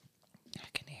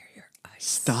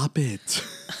Stop it.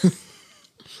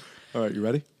 All right, you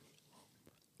ready?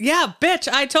 Yeah, bitch.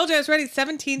 I told you I was ready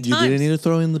 17 You times. didn't need to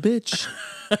throw in the bitch.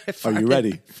 Are you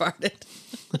ready? I farted.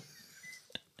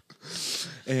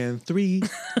 And 3,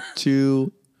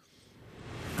 2.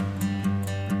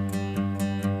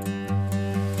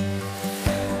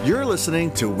 You're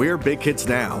listening to We're Big Kids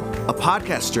Now, a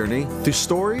podcast journey through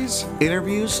stories,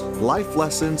 interviews, life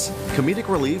lessons, comedic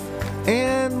relief,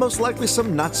 and most likely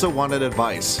some not so wanted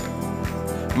advice.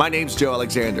 My name's Joe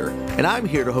Alexander, and I'm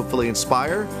here to hopefully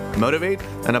inspire, motivate,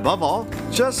 and above all,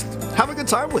 just have a good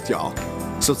time with y'all.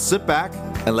 So sit back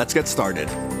and let's get started.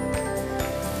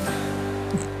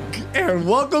 And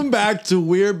welcome back to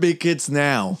We're Big Kids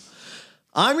Now.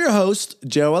 I'm your host,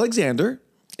 Joe Alexander,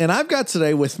 and I've got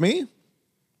today with me.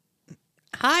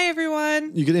 Hi,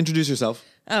 everyone. You can introduce yourself.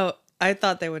 Oh, I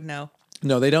thought they would know.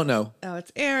 No, they don't know. Oh,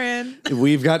 it's Aaron.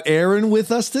 We've got Aaron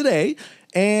with us today.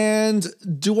 And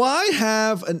do I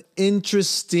have an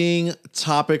interesting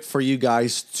topic for you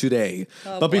guys today?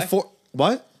 Oh, but boy. before,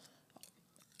 what?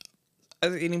 I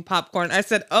was eating popcorn. I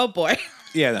said, oh, boy.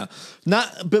 Yeah, no.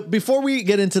 But before we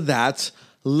get into that,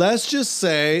 let's just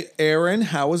say, Aaron,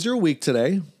 how was your week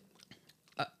today?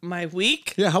 My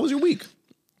week? Yeah, how was your week?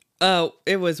 Oh,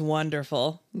 it was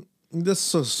wonderful. That's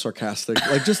so sarcastic.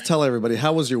 Like, just tell everybody,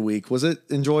 how was your week? Was it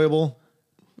enjoyable?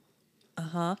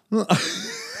 Uh-huh.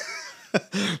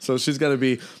 So she's got to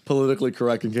be politically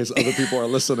correct in case other people are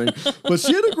listening. But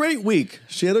she had a great week.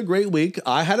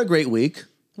 I had a great week.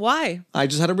 Why? I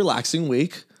just had a relaxing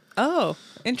week. Oh,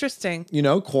 interesting. You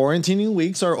know, quarantining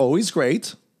weeks are always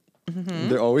great. Mm-hmm.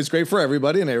 They're always great for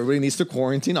everybody, and everybody needs to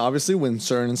quarantine, obviously, when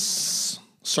certain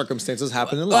circumstances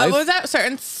happen in life. What was that?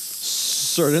 Certain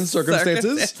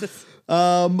circumstances.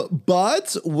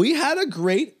 But we had a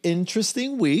great,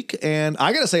 interesting week, and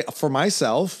I gotta say, for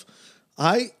myself,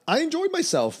 I enjoyed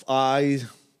myself. I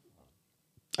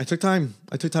took time.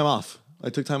 I took time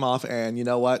off, and you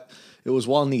know what? It was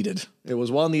well needed. It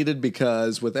was well needed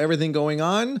because with everything going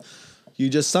on, you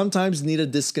just sometimes need a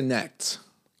disconnect.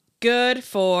 Good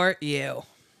for you.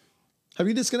 Have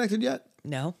you disconnected yet?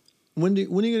 No. When are you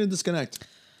going to disconnect?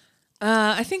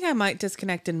 I think I might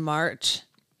disconnect in March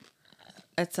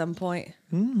at some point.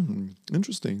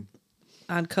 Interesting.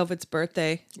 On COVID's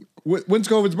birthday. When's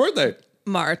COVID's birthday?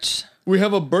 March. We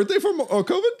have a birthday for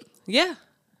COVID? Yeah.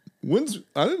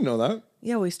 I didn't know that.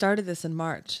 Yeah, we started this in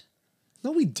March.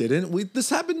 No, we didn't. This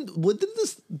happened. What did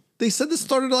this? They said this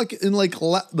started in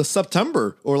the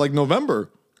September or like November.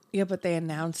 Yeah, but they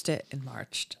announced it in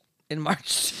March.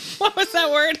 What was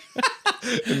that word?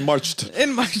 In March.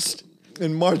 In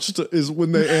March is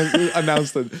when they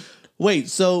announced it. Wait,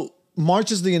 so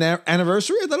March is the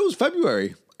anniversary? I thought it was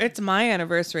February. It's my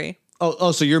anniversary.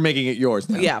 Oh, so you're making it yours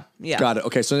now. Yeah. Got it.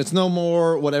 Okay, so it's no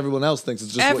more what everyone else thinks.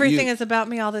 It's just everything is about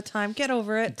me all the time. Get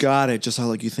over it. Got it. Just how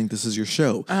like you think this is your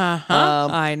show.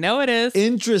 I know it is.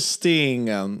 Interesting.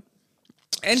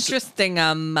 Interesting.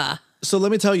 So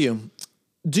let me tell you.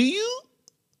 Do you?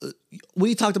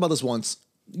 We talked about this once.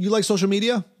 You like social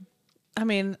media? I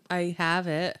mean, I have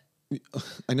it.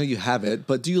 I know you have it,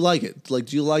 but do you like it? Like,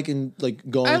 do you like going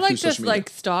I through like social just media? like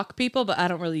stalk people, but I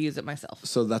don't really use it myself.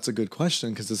 So that's a good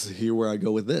question because this is here where I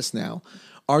go with this now.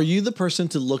 Are you the person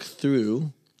to look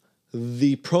through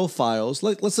the profiles?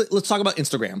 Let's talk about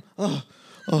Instagram.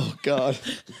 Oh God,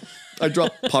 I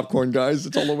dropped popcorn, guys.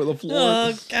 It's all over the floor.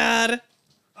 Oh God.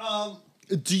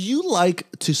 Do you like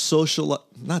to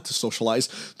not to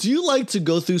socialize? Do you like to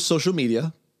go through social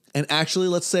media and actually,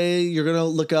 let's say you're gonna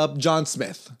look up John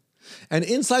Smith, and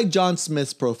inside John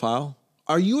Smith's profile,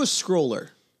 are you a scroller?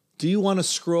 Do you want to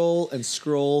scroll and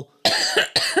scroll?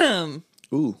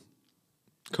 Ooh,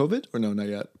 COVID or no, not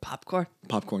yet. Popcorn,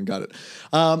 got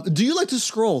it. Do you like to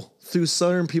scroll through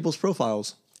certain people's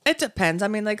profiles? It depends. I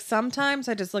mean, like sometimes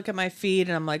I just look at my feed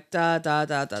and I'm like da da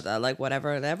da da da, like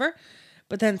whatever.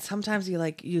 But then sometimes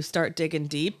you start digging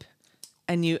deep,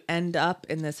 and you end up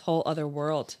in this whole other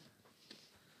world.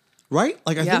 Right?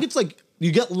 Like I think it's like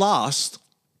you get lost,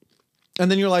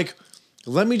 and then you're like,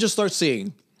 let me just start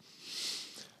seeing.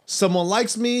 Someone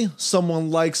likes me,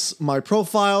 someone likes my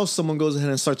profile, someone goes ahead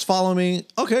and starts following me.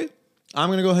 Okay, I'm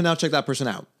going to go ahead and now check that person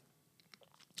out.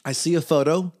 I see a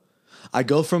photo, I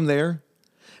go from there,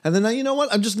 and then now, you know what?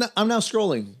 I'm now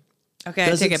scrolling. Okay,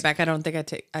 I take it back. I don't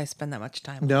think I spend that much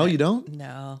time. No, you don't?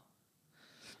 No.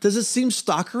 Does it seem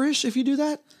stalkerish if you do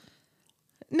that?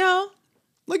 No.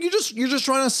 Like you're just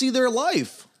trying to see their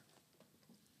life.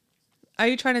 Are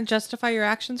you trying to justify your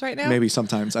actions right now? Maybe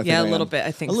sometimes. I think a I little am. bit.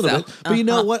 I think a little so. bit. But you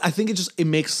know what? I think it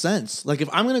makes sense. Like if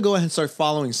I'm going to go ahead and start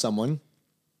following someone,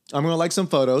 I'm going to like some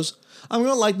photos. I'm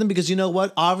going to like them because you know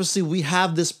what? Obviously we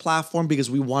have this platform because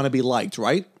we want to be liked,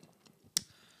 right?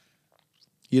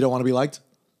 You don't want to be liked?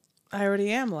 I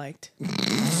already am liked.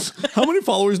 How many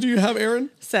followers do you have,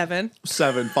 Aaron? 7.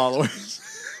 7 followers.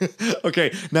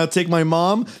 Okay, now take my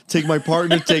mom, take my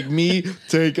partner, take me,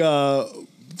 take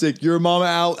your mama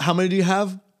out. How many do you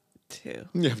have? 2.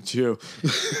 You have 2.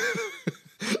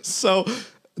 So,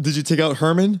 did you take out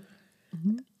Herman?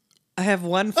 I have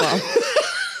 1 follower.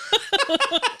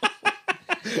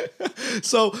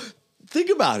 So, think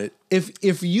about it.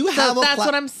 If you have That's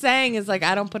what I'm saying is like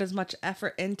I don't put as much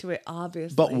effort into it,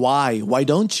 obviously. But why? Why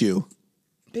don't you?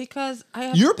 Because I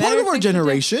have You're part better of our things to do.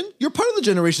 generation. You're part of the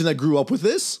generation that grew up with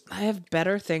this. I have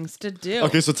better things to do.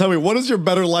 Okay, so tell me, what does your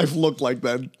better life look like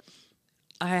then?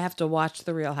 I have to watch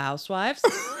The Real Housewives.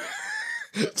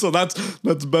 So that's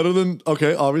better than,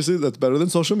 okay, obviously that's better than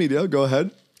social media. Go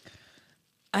ahead.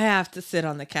 I have to sit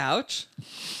on the couch.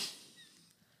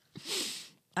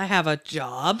 I have a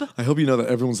job. I hope you know that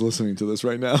everyone's listening to this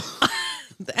right now.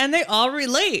 And they all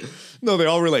relate. No, they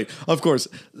all relate. Of course,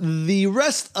 the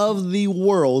rest of the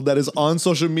world that is on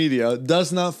social media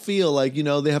does not feel like,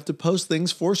 they have to post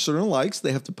things for certain likes.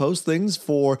 They have to post things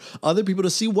for other people to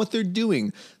see what they're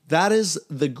doing. That is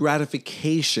the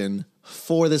gratification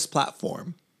for this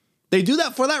platform. They do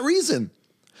that for that reason.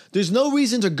 There's no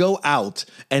reason to go out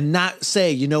and not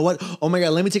say, you know what? Oh my God,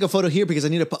 let me take a photo here because I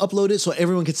need to upload it so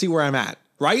everyone can see where I'm at.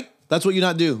 Right? That's what you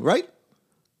not do, right?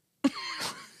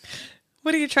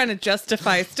 What are you trying to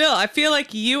justify still? I feel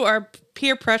like you are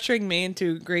peer pressuring me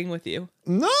into agreeing with you.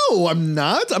 No, I'm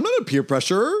not. I'm not a peer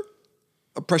pressurer.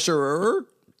 A pressurer.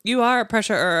 You are a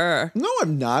pressurer. No,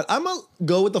 I'm not. I'm a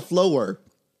go with the flower.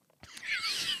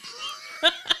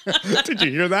 Did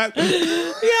you hear that?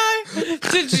 Yeah.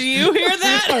 Did you hear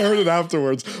that? I heard it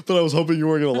afterwards, but I was hoping you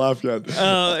weren't going to laugh yet.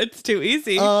 Oh, it's too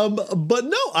easy. But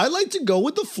no, I like to go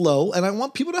with the flow, and I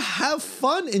want people to have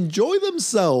fun, enjoy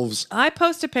themselves. I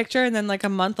post a picture, and then like a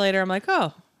month later, I'm like,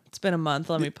 oh, it's been a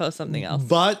month. Let me post something else.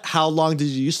 But how long did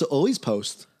you used to always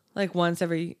post? Like once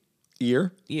every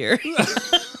Year? year.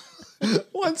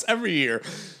 Once every year.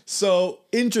 So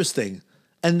interesting.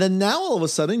 And then now all of a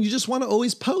sudden, you just want to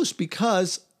always post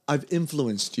because I've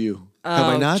influenced you. Have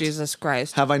I not? Jesus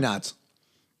Christ. Have I not?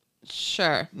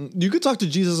 Sure. You could talk to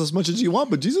Jesus as much as you want,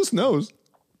 but Jesus knows.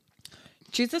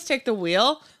 Jesus, take the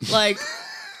wheel. Like,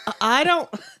 I don't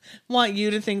want you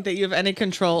to think that you have any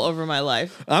control over my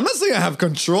life. I'm not saying I have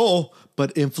control,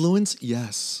 but influence,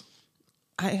 yes.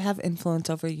 I have influence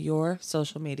over your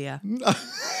social media.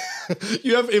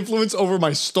 You have influence over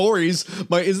my stories,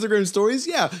 my Instagram stories.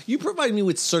 Yeah, you provide me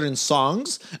with certain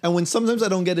songs. And when sometimes I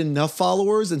don't get enough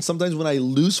followers and sometimes when I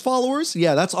lose followers,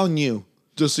 yeah, that's on you.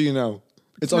 Just so you know.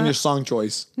 It's on your song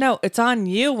choice. No, it's on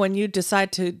you when you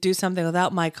decide to do something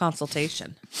without my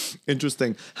consultation.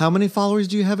 Interesting. How many followers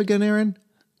do you have again, Aaron?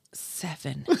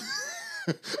 7.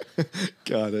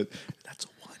 Got it. That's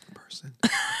one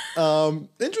person.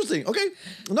 Interesting. Okay.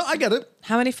 No, I get it.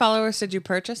 How many followers did you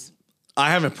purchase?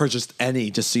 I haven't purchased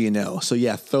any, just so you know. So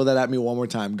yeah, throw that at me one more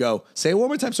time. Go. Say it one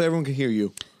more time so everyone can hear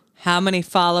you. How many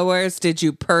followers did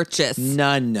you purchase?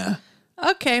 None.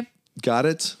 Okay. Got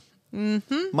it?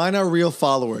 Mm-hmm. Mine are real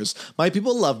followers. My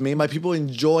people love me. My people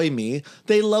enjoy me.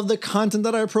 They love the content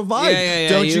that I provide. Yeah.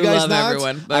 Don't you guys love not?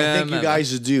 everyone. I think you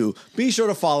guys do. Be sure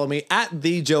to follow me at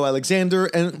the Joe Alexander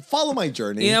and follow my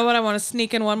journey. You know what I want to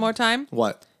sneak in one more time?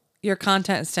 What? Your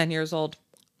content is 10 years old.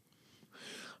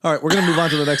 All right, we're going to move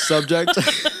on to the next subject.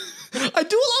 I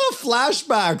do a lot of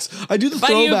flashbacks. I do the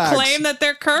But throwbacks. you claim that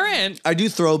they're current. I do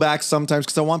throwbacks sometimes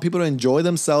because I want people to enjoy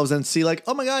themselves and see like,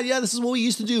 oh my God, yeah, this is what we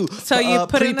used to do. So you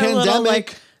put in a little pre-pandemic.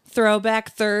 like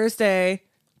throwback Thursday.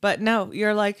 But no,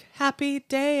 you're like, happy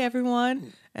day,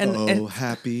 everyone. And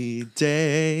Happy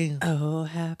day. oh,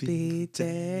 happy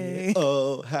day.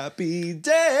 Oh, happy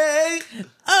day.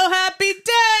 Oh, happy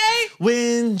day.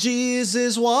 When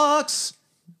Jesus walks.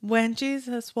 When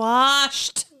Jesus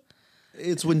washed.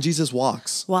 It's when Jesus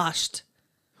walks. Washed.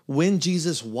 When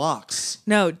Jesus walks.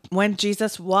 No, when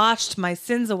Jesus washed my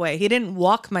sins away. He didn't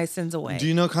walk my sins away. Do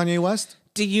you know Kanye West?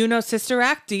 Do you know Sister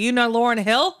Act? Do you know Lauryn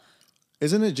Hill?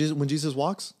 Isn't it when Jesus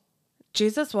walks?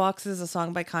 Jesus Walks is a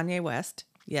song by Kanye West.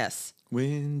 Yes.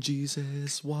 When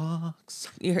Jesus walks.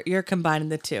 You're combining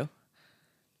the two.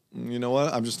 You know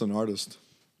what? I'm just an artist.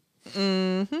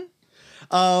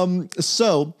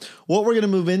 So what we're going to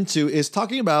move into is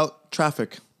talking about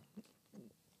traffic.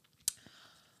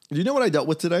 Do you know what I dealt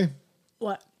with today?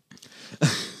 What?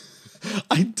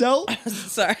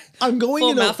 Sorry. I'm going Full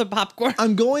in mouth of popcorn.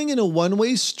 I'm going in a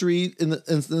one-way street in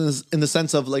the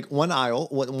sense of like one aisle,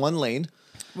 one lane.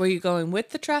 Were you going with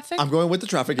the traffic? I'm going with the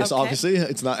traffic. Yes, Okay. obviously.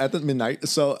 It's not at the midnight.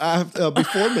 So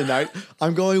before midnight,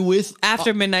 I'm going with...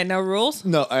 After midnight, no rules?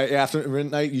 No, after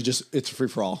midnight, it's free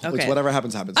for all. It's Okay. whatever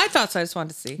happens, happens. I thought so. I just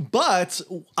wanted to see. But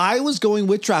I was going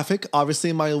with traffic, obviously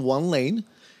in my one lane,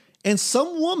 and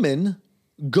some woman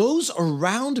goes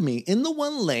around me in the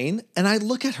one lane, and I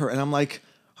look at her and I'm like,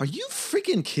 are you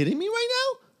freaking kidding me right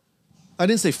now? I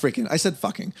didn't say freaking, I said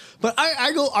fucking. But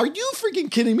I go, are you freaking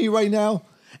kidding me right now?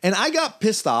 And I got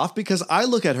pissed off because I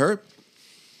look at her.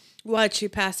 Why'd she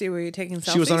pass you? Were you taking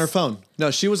selfies? She was on her phone. No,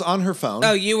 she was on her phone.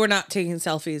 Oh, you were not taking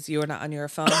selfies. You were not on your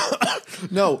phone.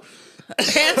 No.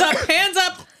 Hands up, hands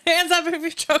up, hands up if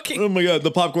you're joking. Oh my God, the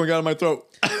popcorn got in my throat.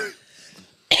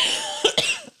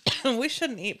 We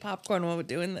shouldn't eat popcorn while we're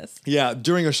doing this. Yeah,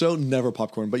 during a show, never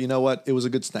popcorn. But you know what? It was a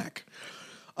good snack.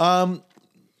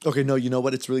 Okay, no, you know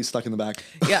what? It's really stuck in the back.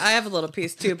 Yeah, I have a little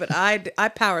piece too, but I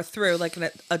power through like an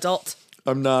adult.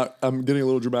 I'm getting a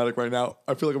little dramatic right now.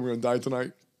 I feel like I'm going to die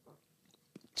tonight.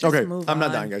 Just Okay, move I'm not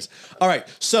on. dying, guys. All right,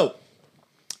 so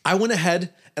I went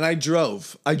ahead and I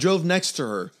drove. I drove next to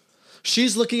her.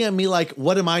 She's looking at me like,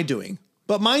 what am I doing?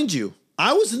 But mind you,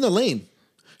 I was in the lane.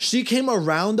 She came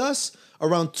around us,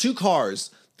 around two cars.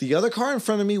 The other car in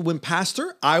front of me went past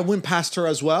her. I went past her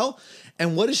as well.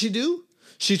 And what does she do?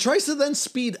 She tries to then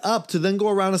speed up to then go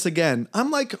around us again. I'm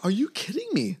like, are you kidding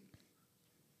me?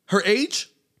 Her age?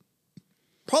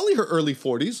 Probably her early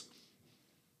 40s.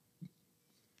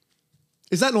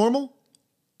 Is that normal?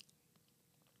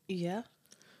 Yeah.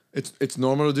 It's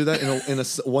normal to do that in a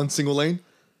one single lane?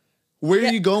 Where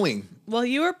are you going? Well,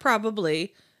 you were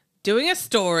probably doing a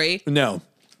story, No.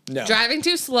 driving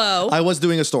too slow. I was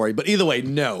doing a story, but either way,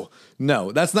 no.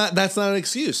 That's not an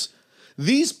excuse.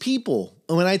 These people,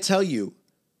 when I tell you,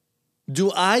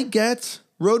 do I get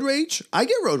road rage? I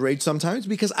get road rage sometimes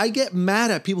because I get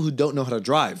mad at people who don't know how to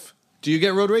drive. Do you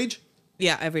get road rage?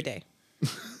 Yeah, every day.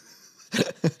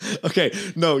 Okay,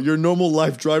 no, your normal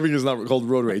life driving is not called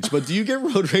road rage, but do you get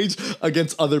road rage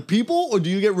against other people or do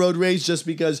you get road rage just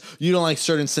because you don't like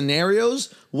certain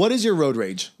scenarios? What is your road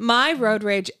rage? My road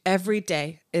rage every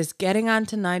day is getting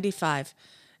onto 95,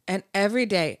 and every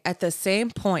day at the same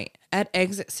point at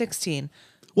exit 16.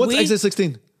 What's exit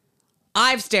 16?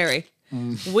 Ives Dairy.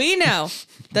 We know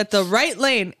that the right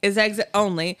lane is exit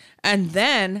only, and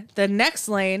then the next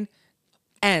lane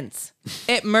ends.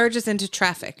 It merges into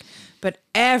traffic. But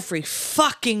every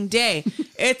fucking day,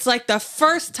 it's like the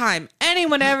first time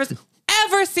anyone ever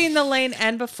seen the lane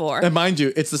end before. And mind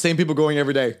you, it's the same people going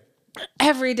every day.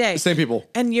 Every day. Same people.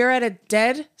 And you're at a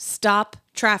dead stop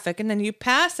traffic, and then you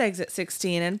pass exit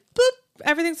 16 and boop,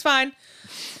 everything's fine.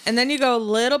 And then you go a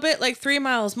little bit, like 3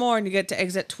 miles more, and you get to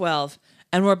exit 12.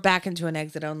 And we're back into an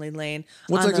exit only lane.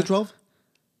 What's on exit the 12?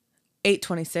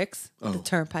 826, the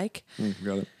turnpike.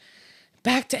 Got it.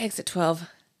 Back to exit 12.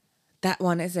 That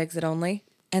one is exit only.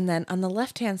 And then on the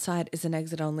left-hand side is an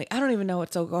exit only. I don't even know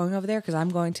what's going over there because I'm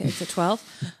going to exit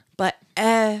 12. But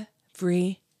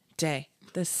every day,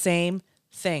 the same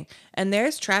thing. And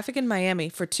there's traffic in Miami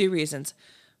for two reasons.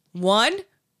 One,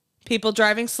 people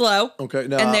driving slow. Okay,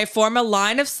 no, And they form a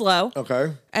line of slow.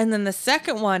 Okay. And then the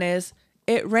second one is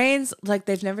it rains like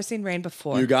they've never seen rain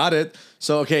before. You got it.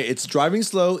 So, okay, it's driving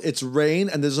slow, it's rain,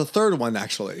 and there's a third one,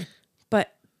 actually.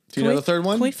 But Do you know the third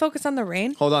one? Can we focus on the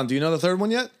rain? Hold on. Do you know the third one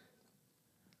yet?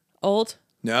 Old?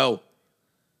 No.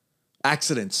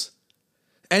 Accidents.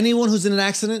 Anyone who's in an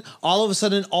accident, all of a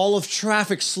sudden, all of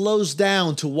traffic slows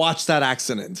down to watch that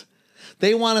accident.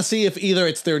 They want to see if either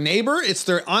it's their neighbor, it's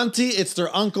their auntie, it's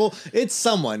their uncle, it's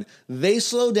someone. They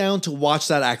slow down to watch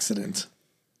that accident.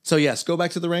 So, yes, go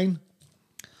back to the rain.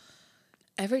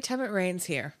 Every time it rains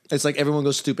here, It's like everyone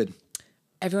goes stupid.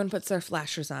 everyone puts their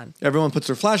flashers on. Everyone puts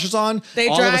their flashes on. They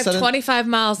all of a drive sudden- 25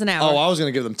 miles an hour. Oh, I was going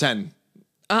to give them 10.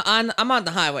 I'm on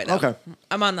the highway now. Okay.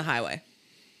 I'm on the highway.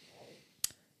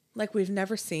 Like we've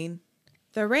never seen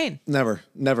the rain. Never.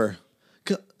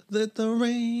 Let the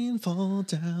rain fall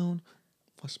down.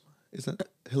 Is that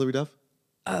Hillary Duff?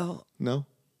 Oh. No.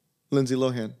 Lindsay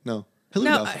Lohan? No. Hillary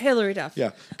No, Duff. Hillary Duff.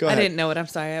 Yeah, go I ahead. didn't know it. I'm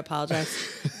sorry. I apologize.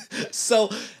 So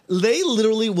they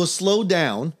literally will slow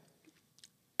down,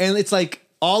 and it's like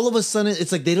all of a sudden,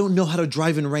 it's like they don't know how to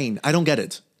drive in rain. I don't get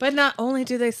it. But not only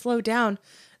do they slow down,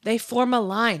 they form a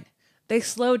line. They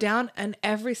slow down in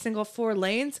every single 4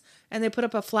 lanes, and they put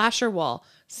up a flasher wall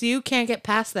so you can't get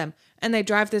past them. And they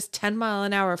drive this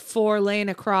 10-mile-an-hour 4-lane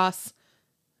across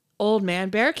old man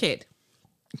barricade.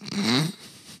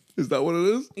 Is that what it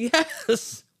is?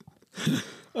 Yes.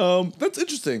 That's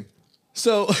interesting.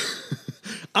 So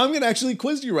I'm going to actually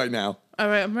quiz you right now. All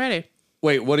right, I'm ready.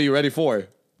 Wait, what are you ready for?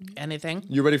 Anything?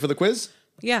 You ready for the quiz?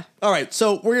 Yeah. All right,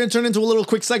 so we're going to turn into a little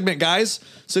quick segment, guys.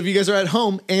 So if you guys are at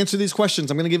home, answer these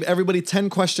questions. I'm going to give everybody 10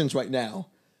 questions right now.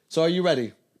 So are you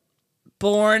ready?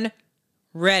 Born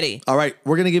ready. All right,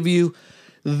 we're going to give you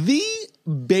the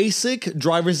basic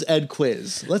driver's ed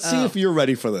quiz. Let's see if you're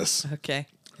ready for this. Okay.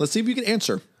 Let's see if you can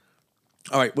answer.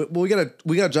 All right, we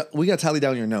gotta tally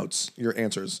down your notes, your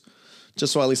answers,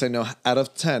 just so at least I know out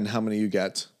of 10 how many you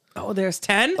get. Oh, there's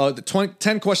 10? Oh,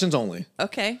 10 questions only.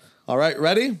 Okay. All right,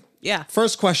 ready? Yeah.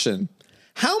 First question: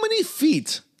 how many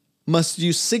feet must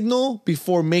you signal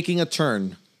before making a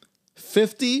turn?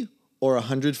 50 or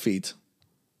 100 feet?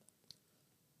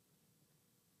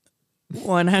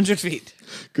 100 feet.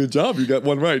 Good job, you got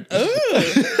one right.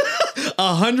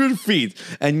 100 feet.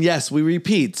 And yes, we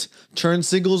repeat, turn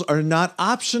signals are not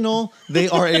optional. They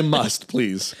are a must,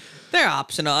 please. They're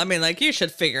optional. I mean, like, you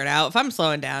should figure it out if I'm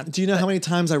slowing down. Do you know how many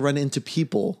times I run into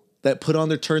people that put on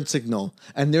their turn signal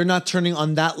and they're not turning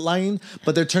on that lane,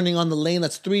 but they're turning on the lane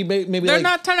that's maybe They're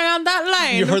not turning on that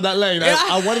lane. You heard that lane. Yeah.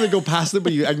 I wanted to go past it,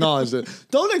 but you acknowledged it.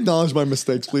 Don't acknowledge my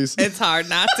mistakes, please. It's hard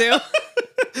not to.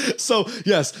 So,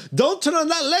 yes, don't turn on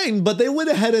that lane, but they went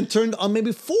ahead and turned on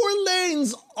maybe 4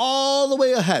 lanes all the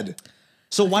way ahead.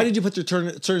 So why did you put your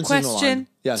turn signal on?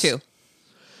 Question 2.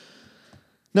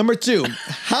 Number 2,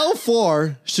 how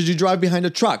far should you drive behind a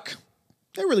truck?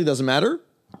 It really doesn't matter.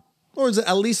 Or is it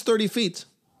at least 30 feet?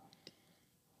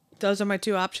 Those are my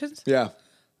 2 options? Yeah.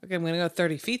 Okay, I'm going to go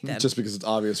 30 feet then. Just because it's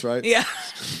obvious, right? Yeah.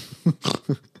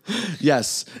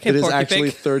 Yes, Okay, it is Porky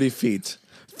actually Pig. 30 feet.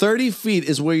 30 feet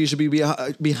is where you should be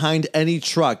behind any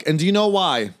truck. And do you know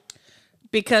why?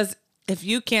 Because if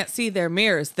you can't see their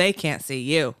mirrors, they can't see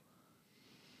you.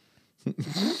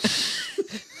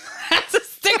 That's a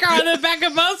sticker on the back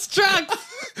of most trucks.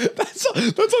 That's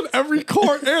on every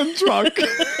car and truck.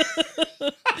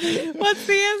 What's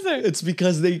the answer? It's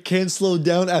because they can't slow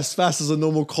down as fast as a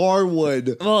normal car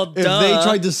would. Well, if duh. they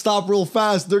tried to stop real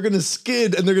fast, they're going to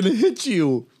skid and they're going to hit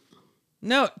you.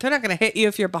 No, they're not going to hit you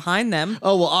if you're behind them.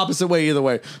 Oh, well, opposite way either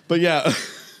way. But yeah,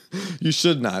 you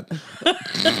should not.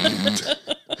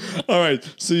 All right.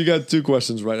 So you got 2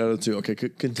 questions right out of 2. Okay,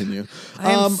 continue.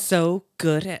 I am so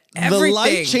good at everything. The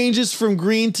light changes from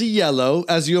green to yellow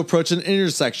as you approach an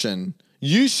intersection.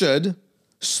 You should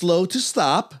slow to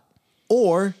stop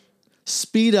or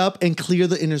speed up and clear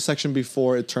the intersection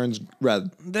before it turns red.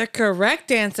 The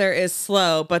correct answer is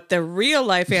slow, but the real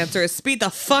life answer is speed the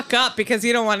fuck up because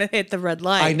you don't want to hit the red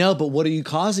light. I know, but what are you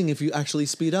causing if you actually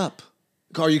speed up?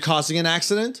 Are you causing an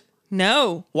accident?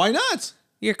 No, Why not?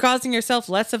 you're causing yourself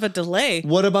less of a delay.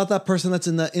 What about that person that's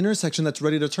in the intersection that's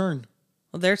ready to turn?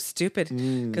 Well, they're stupid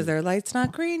because their light's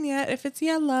not green yet if it's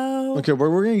yellow. Okay, we're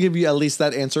going to give you at least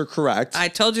that answer correct. I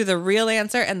told you the real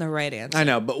answer and the right answer. I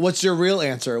know, but what's your real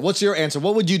answer? What's your answer?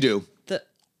 What would you do? The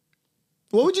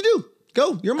What would you do?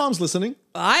 Go. Your mom's listening.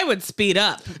 I would speed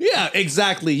up. Yeah,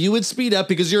 exactly. You would speed up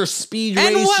because you're a speed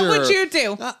And racer. what would you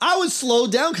do? I would slow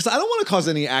down because I don't want to cause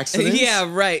any accidents.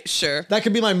 Yeah, right, sure. That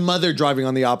could be my mother driving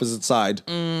on the opposite side.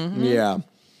 Mm-hmm. Yeah.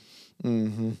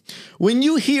 Mm-hmm. When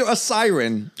you hear a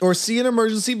siren or see an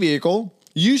emergency vehicle,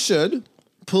 you should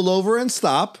pull over and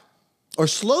stop or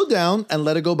slow down and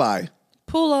let it go by.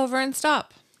 Pull over and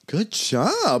stop. Good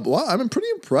job. Wow, I'm pretty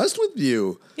impressed with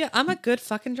you. Yeah, I'm a good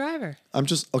fucking driver.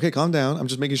 Okay, calm down. I'm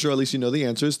just making sure at least you know the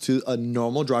answers to a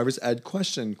normal driver's ed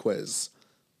question quiz.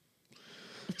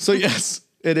 So yes,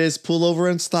 it is pull over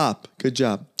and stop. Good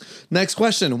job. Next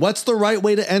question. What's the right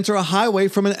way to enter a highway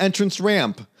from an entrance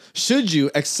ramp? Should you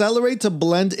accelerate to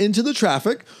blend into the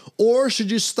traffic, or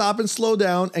should you stop and slow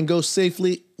down and go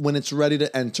safely when it's ready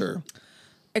to enter?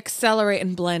 Accelerate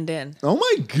and blend in. Oh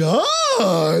my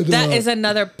God. That is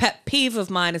another pet peeve of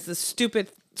mine is the stupid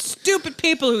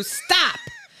people who stop.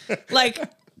 Like,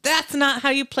 that's not how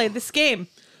you play this game.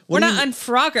 We're do you not on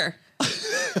Frogger.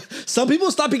 Some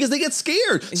people stop because they get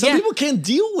scared. Some Yeah. people can't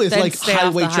deal with Then like stay off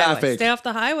highway the traffic. Stay off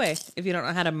the highway if you don't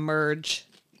know how to merge.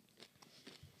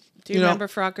 Do you, You know- remember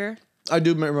Frogger? I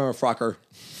do remember Frocker.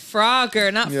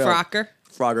 Frogger, not Yeah. Frocker.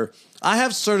 Frogger. I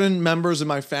have certain members in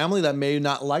my family that may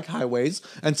not like highways,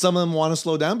 and some of them want to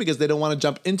slow down because they don't want to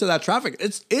jump into that traffic.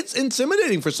 It's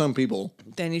intimidating for some people.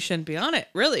 Then you shouldn't be on it.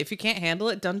 Really, if you can't handle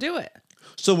it, don't do it.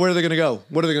 So where are they going to go?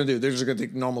 What are they going to do? They're just going to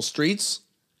take normal streets?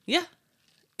 Yeah.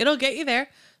 It'll get you there.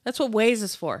 That's what Waze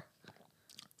is for.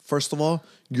 First of all,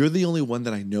 you're the only one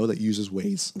that I know that uses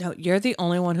Waze. No, you're the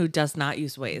only one who does not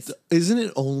use Waze. Isn't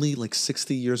it only like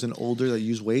 60 years and older that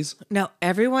use Waze? No,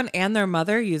 everyone and their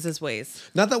mother uses Waze.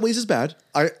 Not that Waze is bad.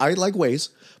 I like Waze,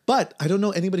 but I don't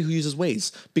know anybody who uses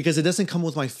Waze because it doesn't come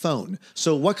with my phone.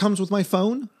 So what comes with my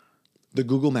phone? The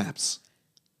Google Maps.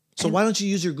 So why don't you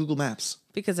use your Google Maps?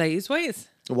 Because I use Waze.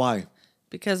 Why?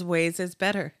 Because Waze is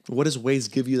better. What does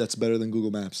Waze give you that's better than Google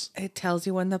Maps? It tells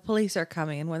you when the police are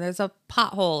coming and when there's a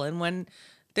pothole and when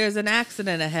there's an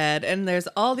accident ahead and there's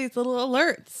all these little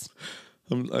alerts.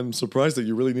 I'm surprised that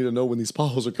you really need to know when these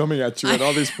potholes are coming at you and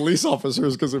all these police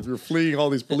officers, because if you're fleeing all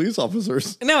these police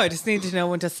officers. No, I just need to know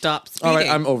when to stop speeding. All right,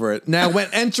 I'm over it. Now, when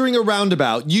entering a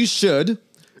roundabout, you should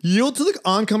yield to the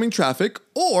oncoming traffic,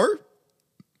 or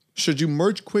should you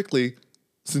merge quickly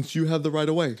since you have the right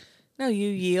of way? No, you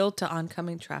yield to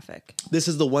oncoming traffic. This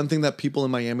is the one thing that people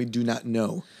in Miami do not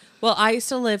know. Well, I used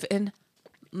to live in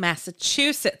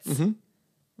Massachusetts.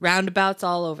 Roundabouts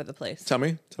all over the place. Tell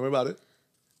me about it.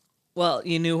 Well,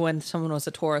 you knew when someone was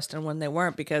a tourist and when they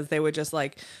weren't, because they would just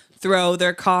like throw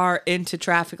their car into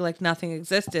traffic like nothing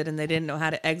existed and they didn't know how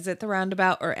to exit the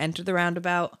roundabout or enter the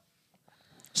roundabout.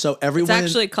 So everyone. It's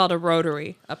actually called a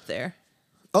rotary up there.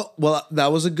 Oh, well,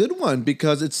 that was a good one,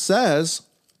 because it says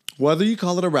whether you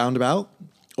call it a roundabout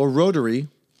or rotary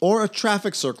or a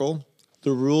traffic circle,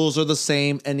 the rules are the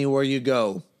same anywhere you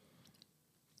go.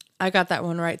 I got that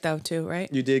one right though too,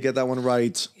 right? You did get that one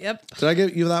right. Yep. Did I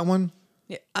get you that one?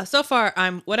 Yeah. So far,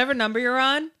 I'm whatever number you're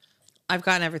on, I've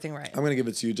gotten everything right. I'm going to give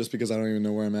it to you just because I don't even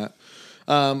know where I'm at.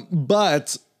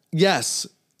 But yes,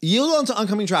 yield onto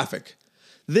oncoming traffic.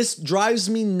 This drives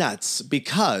me nuts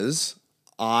because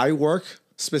I work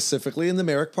specifically in the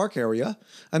Merrick Park area,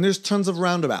 and there's tons of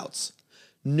roundabouts.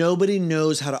 Nobody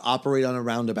knows how to operate on a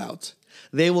roundabout.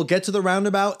 They will get to the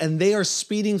roundabout and they are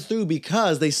speeding through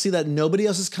because they see that nobody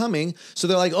else is coming. So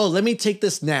they're like, oh, let me take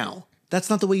this now. That's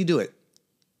not the way you do it.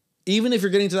 Even if you're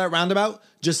getting to that roundabout,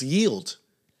 just yield.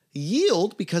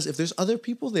 Yield, because if there's other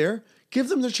people there, give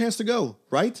them their chance to go,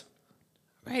 right?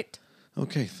 Right.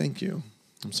 Okay, thank you.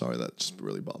 I'm sorry, that just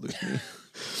really bothers me.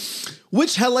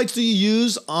 Which headlights do you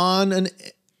use on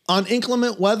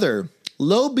inclement weather?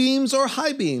 Low beams or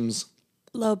high beams?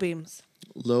 Low beams.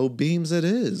 Low beams it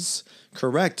is.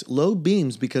 Correct. Low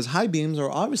beams, because high beams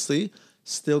are obviously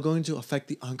still going to affect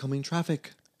the oncoming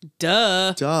traffic.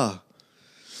 Duh.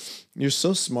 You're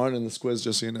so smart in this quiz,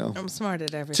 just so you know. I'm smart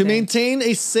at everything. To maintain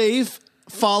a safe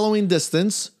following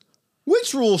distance,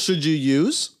 which rule should you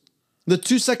use? The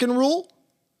 2-second rule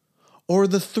or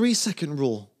the 3-second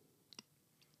rule?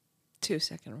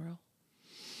 2-second rule.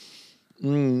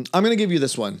 I'm going to give you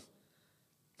this one,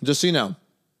 just so you know,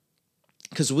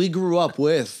 because we grew up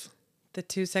with... The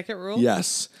 2-second rule?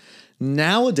 Yes.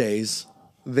 Nowadays,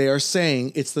 they are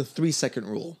saying it's the 3-second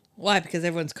rule. Why? Because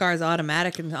everyone's car is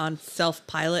automatic and on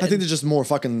self-pilot. I think there's just more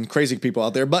fucking crazy people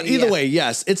out there. But either way,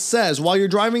 yes, it says, while your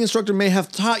driving instructor may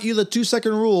have taught you the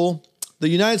 2-second rule, the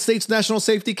United States National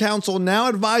Safety Council now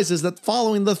advises that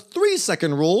following the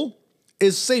 3-second rule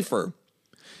is safer.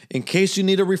 In case you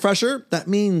need a refresher, that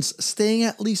means staying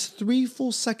at least 3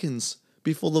 full seconds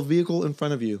before the vehicle in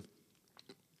front of you.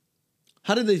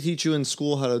 How did they teach you in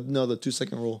school how to know the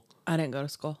 2-second rule? I didn't go to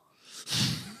school.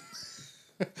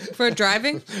 For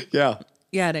driving? Yeah.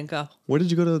 Yeah, I didn't go. Where did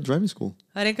you go to driving school?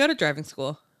 I didn't go to driving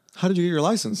school. How did you get your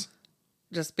license?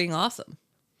 Just being awesome.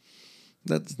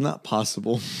 That's not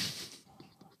possible.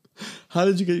 How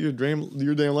did you get your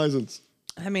damn license?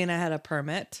 I mean, I had a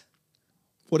permit.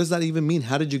 What does that even mean?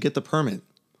 How did you get the permit?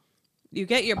 You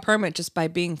get your permit just by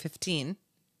being 15.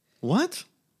 What?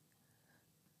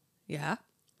 Yeah.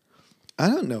 I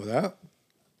don't know that.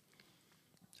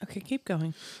 Okay, keep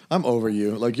going. I'm over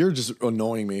you. Like, you're just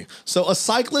annoying me. So a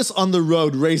cyclist on the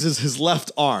road raises his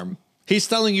left arm. He's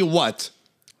telling you what?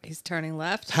 He's turning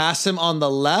left. Pass him on the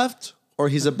left, or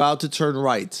he's about to turn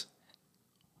right.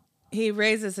 He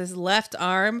raises his left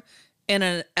arm in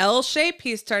an L shape.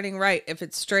 He's turning right. If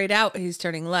it's straight out, he's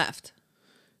turning left.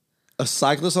 A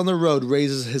cyclist on the road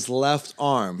raises his left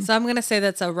arm. So I'm going to say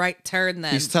that's a right turn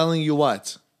then. He's telling you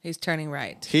what? He's turning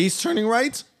right. He's turning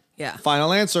right? Yeah.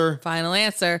 Final answer. Final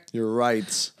answer. You're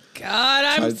right. God,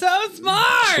 I'm so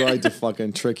smart. Tried to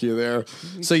fucking trick you there.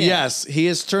 So yes, he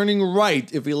is turning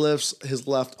right if he lifts his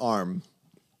left arm.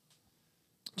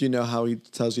 Do you know how he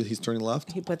tells you he's turning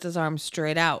left? He puts his arm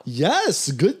straight out.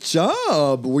 Yes, good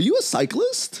job. Were you a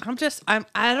cyclist? I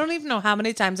don't even know how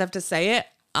many times I have to say it.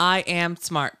 I am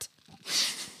smart.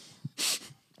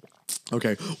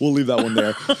 Okay, we'll leave that one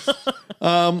there.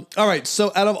 All right,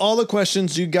 so out of all the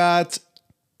questions, you got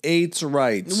 8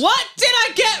 right. What did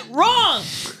I get wrong?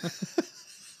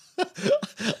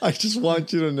 I just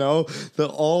want you to know that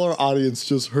all our audience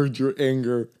just heard your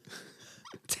anger.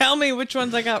 Tell me which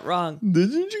ones I got wrong.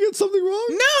 Didn't you get something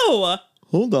wrong? No.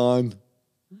 Hold on.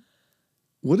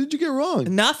 What did you get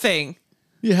wrong? Nothing.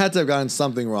 You had to have gotten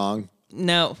something wrong.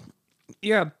 No.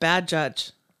 You're a bad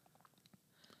judge.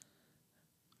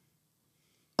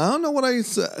 I don't know what I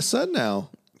said now.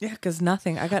 Yeah, because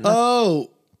nothing. I got nothing. Oh.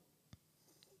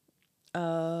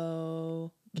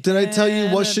 Oh. Did I tell you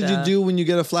what should you Canada. do when you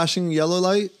get a flashing yellow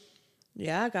light?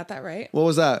 Yeah, I got that right. What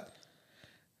was that?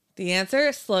 The answer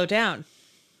is slow down.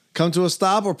 Come to a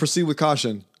stop or proceed with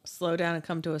caution? Slow down and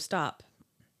come to a stop.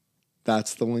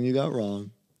 That's the one you got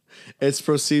wrong. It's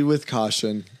proceed with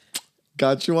caution.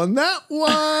 Got you on that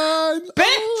one. Oh,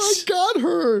 I got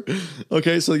her.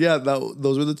 Okay, so yeah,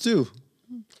 those were the two.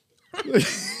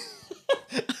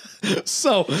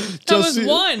 So was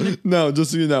one. No,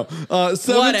 just so you know.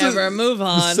 Whatever, move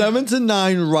on. 7 to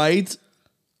 9 right,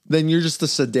 then you're just a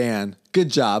sedan. Good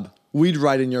job. We'd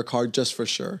ride in your car just for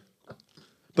sure.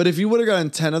 But if you would have gotten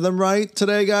 10 of them right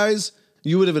today, guys,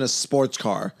 you would have been a sports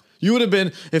car. You would have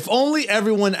been, if only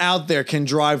everyone out there can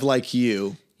drive like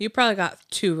you. You probably got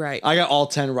 2 right. I got all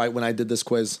 10 right when I did this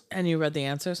quiz. And you read the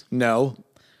answers? No.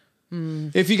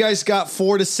 If you guys got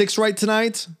 4 to 6 right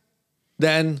tonight,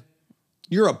 then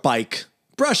you're a bike.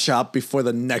 Brush up before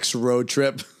the next road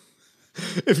trip.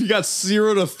 If you got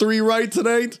 0 to 3 right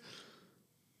tonight,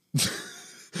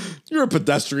 you're a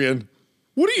pedestrian.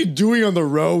 What are you doing on the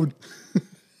road?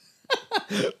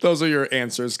 Those are your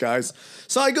answers, guys.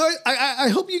 So I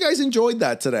hope you guys enjoyed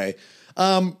that today.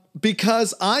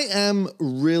 Because I am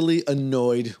really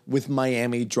annoyed with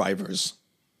Miami drivers.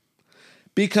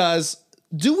 Because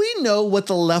do we know what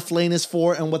the left lane is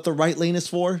for and what the right lane is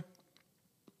for?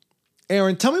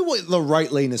 Aaron, tell me what the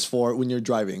right lane is for when you're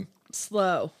driving.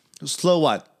 Slow Slow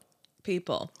what?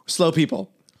 people. Slow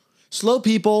people. Slow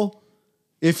people,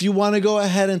 if you want to go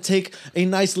ahead and take a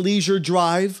nice leisure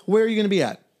drive, where are you going to be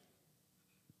at?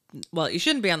 Well, you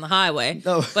shouldn't be on the highway.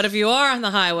 No. But if you are on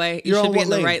the highway, you You're should on be what in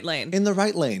the right lane. In the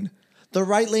right lane. The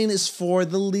right lane is for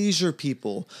the leisure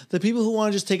people, the people who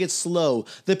want to just take it slow,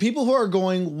 the people who are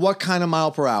going what kind of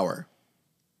mile per hour?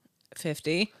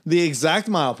 50. The exact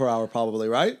mile per hour, probably,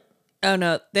 right? Oh,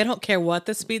 no. They don't care what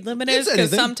the speed limit It's is because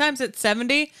anything. sometimes it's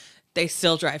 70. They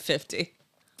still drive 50.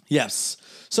 Yes.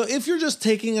 So if you're just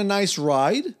taking a nice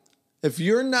ride, if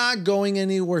you're not going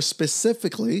anywhere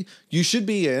specifically, you should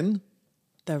be in.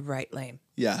 The right lane.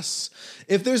 Yes.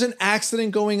 If there's an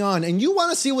accident going on and you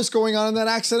want to see what's going on in that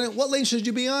accident, what lane should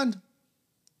you be on?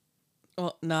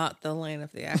 Well, not the lane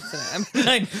of the accident. I mean,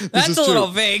 like, that's a little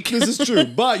vague. This is true.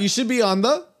 But you should be on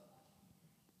the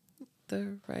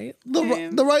right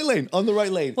right lane. On the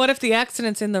right lane. What if the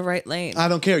accident's in the right lane? I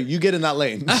don't care. You get in that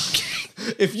lane. Okay.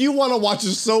 If you want to watch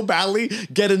it so badly,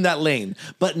 get in that lane.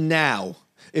 But now,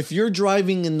 if you're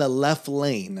driving in the left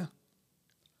lane,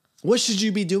 what should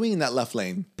you be doing in that left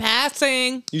lane?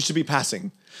 Passing. You should be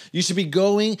passing. You should be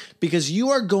going because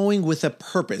you are going with a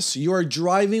purpose. You are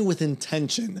driving with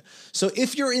intention. So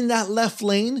if you're in that left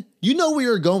lane, you know where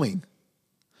you're going.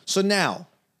 So now,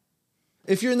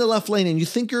 if you're in the left lane and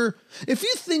if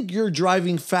you think you're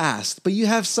driving fast, but you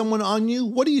have someone on you,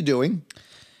 what are you doing?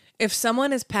 If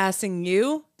someone is passing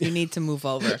you, you need to move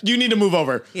over. You need to move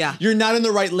over. Yeah. You're not in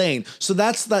the right lane. So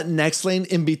that's that next lane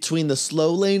in between the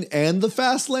slow lane and the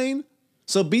fast lane.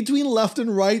 So between left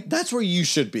and right, that's where you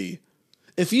should be.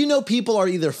 If you know people are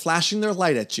either flashing their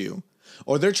light at you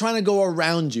or they're trying to go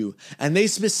around you and they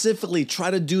specifically try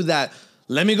to do that,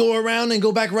 let me go around and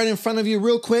go back right in front of you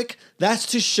real quick, that's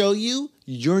to show you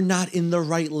you're not in the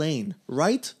right lane,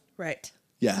 right? Right.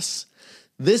 Yes.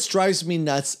 This drives me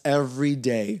nuts every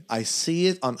day. I see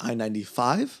it on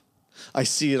I-95. I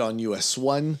see it on US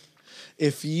 1.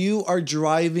 If you are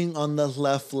driving on the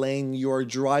left lane, you're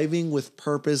driving with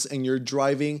purpose and you're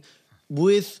driving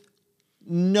with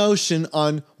notion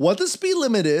on what the speed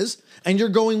limit is and you're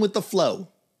going with the flow.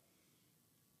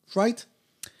 Right?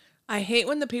 I hate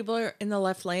when the people are in the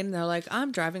left lane and they're like,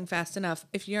 I'm driving fast enough.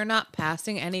 If you're not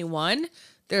passing anyone,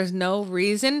 there's no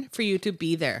reason for you to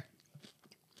be there.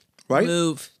 Right?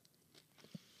 Move.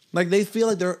 Like they feel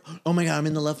like they're, oh my God, I'm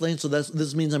in the left lane, so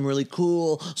this means I'm really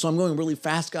cool, so I'm going really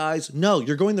fast, guys. No,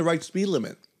 you're going the right speed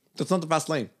limit. That's not the fast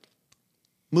lane.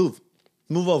 Move.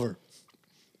 Move over.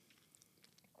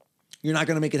 You're not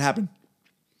going to make it happen.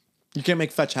 You can't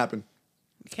make fetch happen.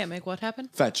 You can't make what happen?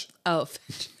 Fetch. Oh,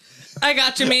 I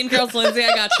got you, Mean Girls, Lindsay.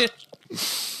 I got you.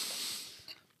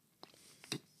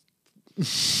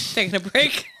 Taking a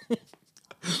break.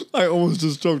 I almost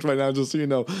just choked right now, just so you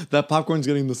know. That popcorn's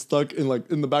getting stuck in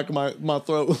the back of my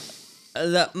throat.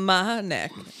 My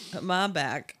neck, my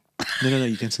back. No,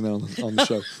 you can't say that on the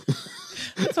show.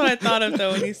 That's what I thought of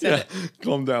though when you said it.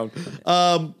 Calm down.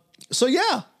 So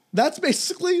yeah, that's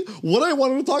basically what I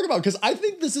wanted to talk about because I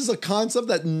think this is a concept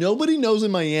that nobody knows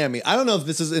in Miami. I don't know if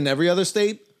this is in every other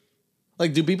state.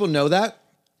 Like, do people know that?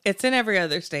 It's in every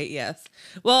other state, yes.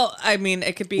 Well, I mean,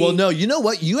 it could be. Well, no, you know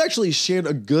what? You actually shared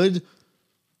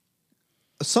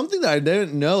something that I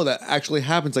didn't know that actually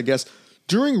happens, I guess,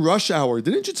 during rush hour.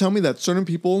 Didn't you tell me that certain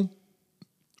people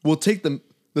will take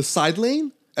the side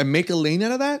lane and make a lane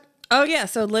out of that? Oh, yeah.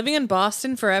 So living in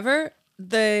Boston forever,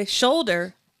 the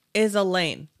shoulder is a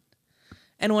lane.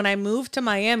 And when I moved to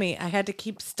Miami, I had to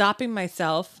keep stopping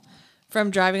myself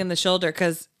from driving in the shoulder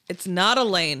because it's not a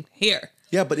lane here.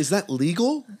 Yeah, but is that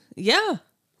legal? Yeah.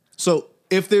 So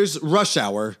if there's rush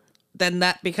hour Then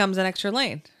that becomes an extra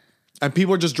lane. and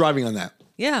people are just driving on that.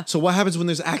 Yeah. So what happens when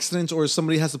there's accidents or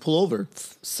somebody has to pull over?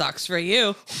 Sucks for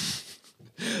you.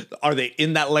 Are they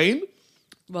in that lane?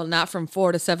 Well, not from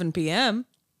 4 to 7 p.m.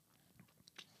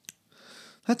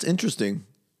 That's interesting.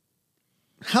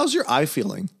 How's your eye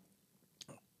feeling?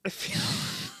 It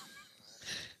feels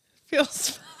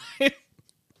fine.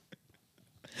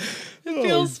 It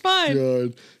feels fine.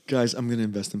 God. Guys, I'm going to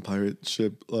invest in pirate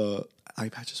ship eye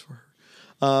patches for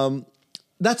her.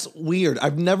 That's weird.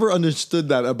 I've never understood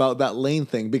that about that lane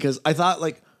thing because I thought,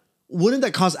 like, wouldn't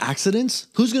that cause accidents?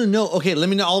 Who's going to know? Okay, let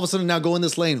me all of a sudden now go in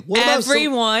this lane. What about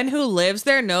Everyone who lives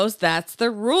there knows that's the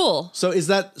rule. So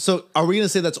are we going to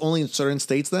say that's only in certain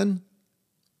states then?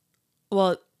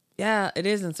 Well, yeah, it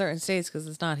is in certain states because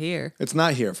it's not here. It's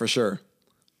not here for sure.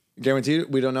 Guaranteed?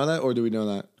 We don't know that, or do we know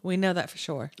that? We know that for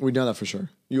sure. We know that for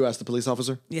sure. You asked the police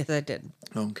officer? Yes, I did.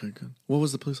 Oh, okay, good. What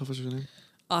was the police officer's name?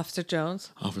 Officer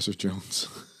Jones. Officer Jones.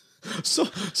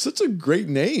 Such a great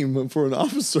name for an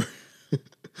officer.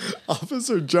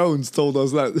 Officer Jones told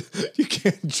us that you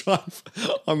can't drive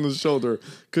on the shoulder.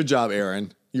 Good job,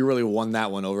 Aaron. You really won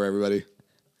that one over everybody.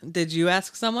 Did you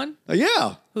ask someone?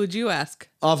 Yeah. Who'd you ask?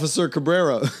 Officer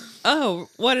Cabrera. Oh,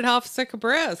 what did Officer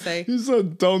Cabrera say? He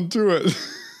said, don't do it.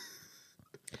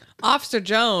 Officer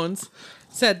Jones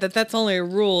said that that's only a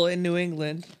rule in New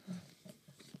England.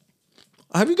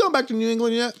 Have you gone back to New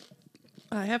England yet?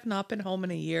 I have not been home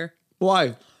in a year.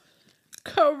 Why?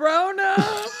 Corona.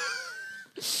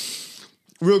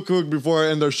 Real quick before I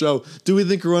end our show, do we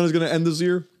think Corona's going to end this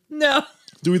year? No.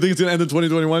 Do we think it's going to end in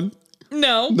 2021?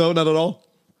 No. No, not at all.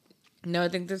 No, I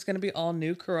think there's going to be all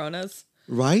new Coronas.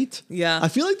 Right? Yeah. I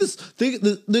feel like this thing,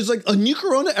 there's like a new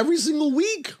Corona every single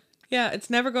week. Yeah, it's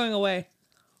never going away.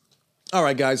 All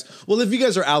right, guys. Well, if you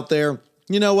guys are out there,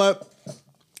 you know what?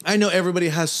 I know everybody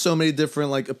has so many different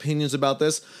like opinions about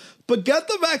this, but get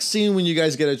the vaccine when you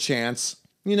guys get a chance.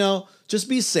 You know, just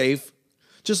be safe.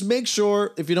 Just make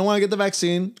sure if you don't want to get the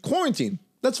vaccine, quarantine.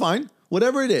 That's fine.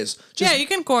 Whatever it is. Just, Yeah, you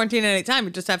can quarantine anytime. You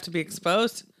just have to be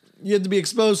exposed. you have to be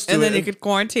exposed to And it. then you could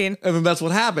quarantine. And then that's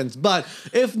what happens. But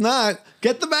if not,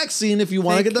 get the vaccine if you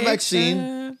want to get the vaccine.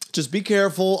 Vacation. Just be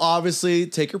careful, obviously.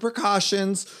 Take your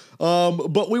precautions.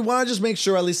 But we want to just make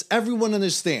sure at least everyone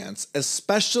understands,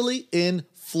 especially in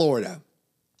Florida.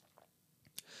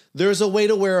 There's a way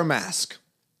to wear a mask.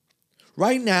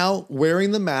 Right now,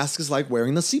 wearing the mask is like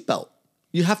wearing the seatbelt.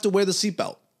 You have to wear the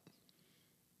seatbelt.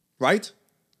 Right?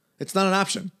 It's not an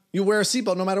option. You wear a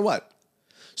seatbelt no matter what.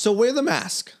 So wear the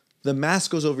mask. The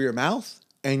mask goes over your mouth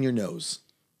and your nose.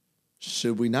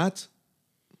 Should we not?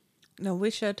 No,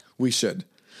 we should. We should.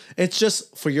 It's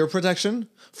just for your protection,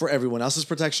 for everyone else's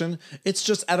protection. It's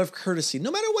just out of courtesy.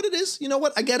 No matter what it is, you know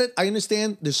what? I get it. I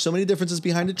understand. There's so many differences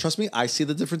behind it. Trust me, I see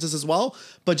the differences as well.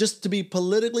 But just to be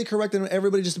politically correct and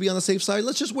everybody just to be on the safe side,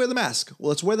 let's just wear the mask. Well,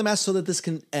 let's wear the mask so that this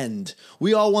can end.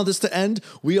 We all want this to end.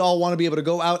 We all want to be able to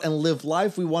go out and live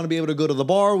life. We want to be able to go to the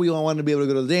bar. We all want to be able to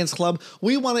go to the dance club.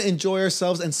 We want to enjoy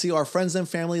ourselves and see our friends and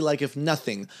family like if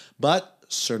nothing. But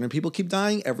certain people keep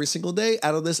dying every single day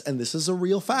out of this, and this is a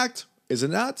real fact. Is it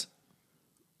not?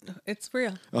 It's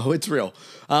real. Oh, it's real.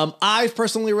 I've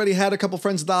personally already had a couple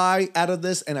friends die out of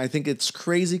this, and I think it's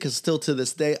crazy because still to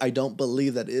this day, I don't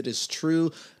believe that it is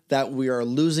true that we are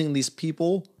losing these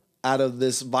people out of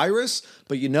this virus.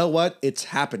 But you know what? It's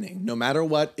happening. No matter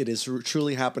what, it is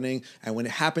truly happening. And when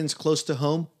it happens close to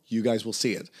home, you guys will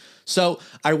see it. So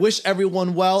I wish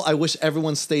everyone well. I wish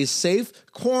everyone stays safe.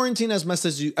 Quarantine as much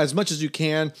as you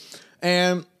can,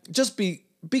 and just be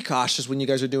cautious when you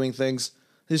guys are doing things.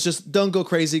 It's just don't go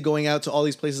crazy going out to all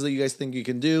these places that you guys think you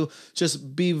can do.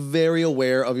 Just be very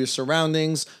aware of your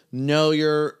surroundings. Know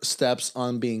your steps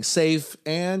on being safe.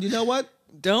 And you know what?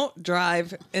 Don't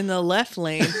drive in the left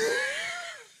lane.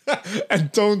 And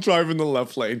don't drive in the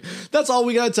left lane. That's all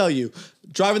we got to tell you.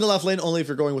 Drive in the left lane only if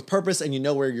you're going with purpose and you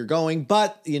know where you're going.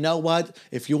 But you know what?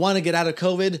 If you want to get out of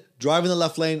COVID, drive in the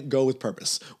left lane, go with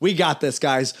purpose. We got this,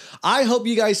 guys. I hope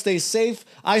you guys stay safe.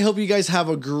 I hope you guys have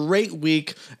a great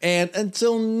week. And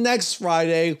until next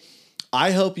Friday,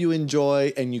 I hope you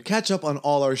enjoy and you catch up on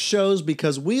all our shows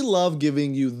because we love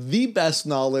giving you the best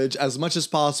knowledge as much as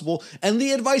possible and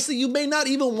the advice that you may not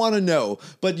even want to know.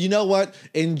 But you know what?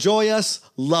 Enjoy us,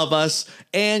 love us,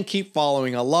 and keep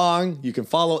following along. You can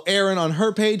follow Erin on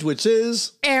her page, which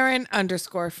is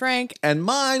Erin_Frank, and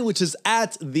mine, which is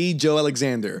at the Joe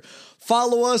Alexander.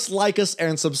 Follow us, like us,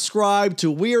 and subscribe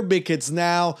to We're Big Kids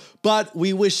Now. But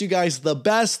we wish you guys the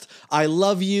best. I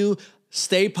love you.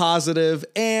 Stay positive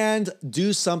and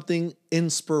do something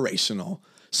inspirational.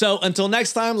 So until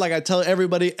next time, like I tell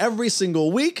everybody every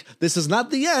single week, this is not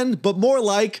the end, but more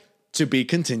like to be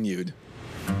continued.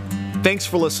 Thanks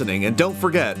for listening, and don't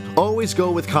forget, always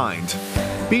go with kind.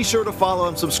 Be sure to follow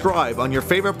and subscribe on your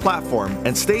favorite platform,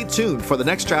 and stay tuned for the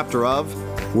next chapter of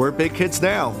We're Big Kids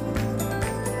Now.